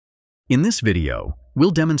In this video,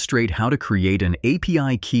 we'll demonstrate how to create an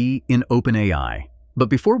API key in OpenAI. But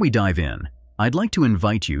before we dive in, I'd like to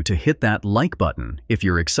invite you to hit that like button if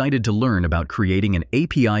you're excited to learn about creating an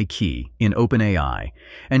API key in OpenAI,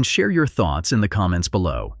 and share your thoughts in the comments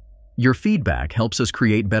below. Your feedback helps us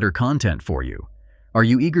create better content for you. Are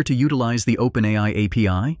you eager to utilize the OpenAI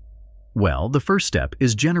API? Well, the first step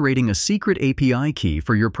is generating a secret API key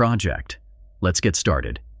for your project. Let's get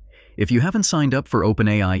started. If you haven't signed up for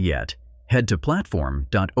OpenAI yet, head to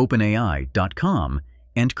platform.openai.com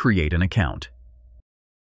and create an account.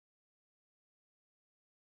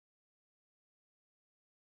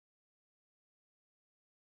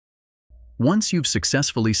 Once you've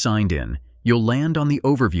successfully signed in, you'll land on the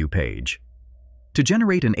Overview page. To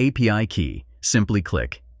generate an API key, simply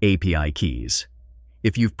click API Keys.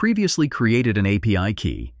 If you've previously created an API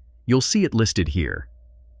key, you'll see it listed here.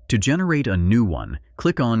 To generate a new one,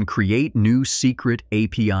 click on Create New Secret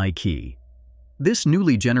API Key. This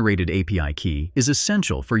newly generated API key is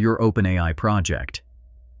essential for your OpenAI project.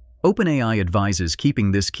 OpenAI advises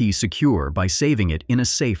keeping this key secure by saving it in a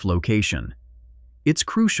safe location. It's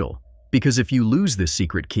crucial because if you lose this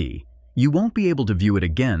secret key, you won't be able to view it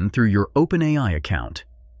again through your OpenAI account.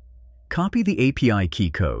 Copy the API key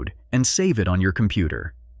code and save it on your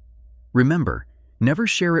computer. Remember, never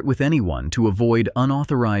share it with anyone to avoid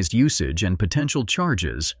unauthorized usage and potential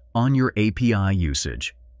charges on your API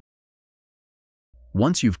usage.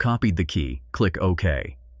 Once you've copied the key, click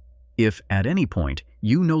OK. If, at any point,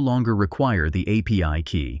 you no longer require the API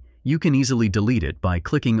key, you can easily delete it by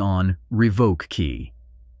clicking on Revoke Key.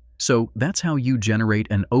 So that's how you generate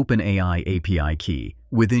an OpenAI API key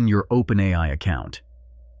within your OpenAI account.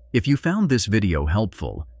 If you found this video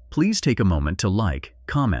helpful, please take a moment to like,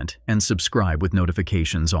 comment, and subscribe with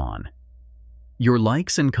notifications on. Your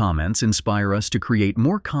likes and comments inspire us to create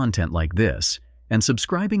more content like this, and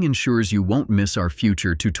subscribing ensures you won't miss our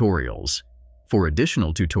future tutorials. For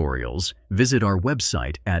additional tutorials, visit our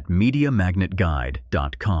website at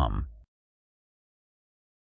MediaMagnetGuide.com.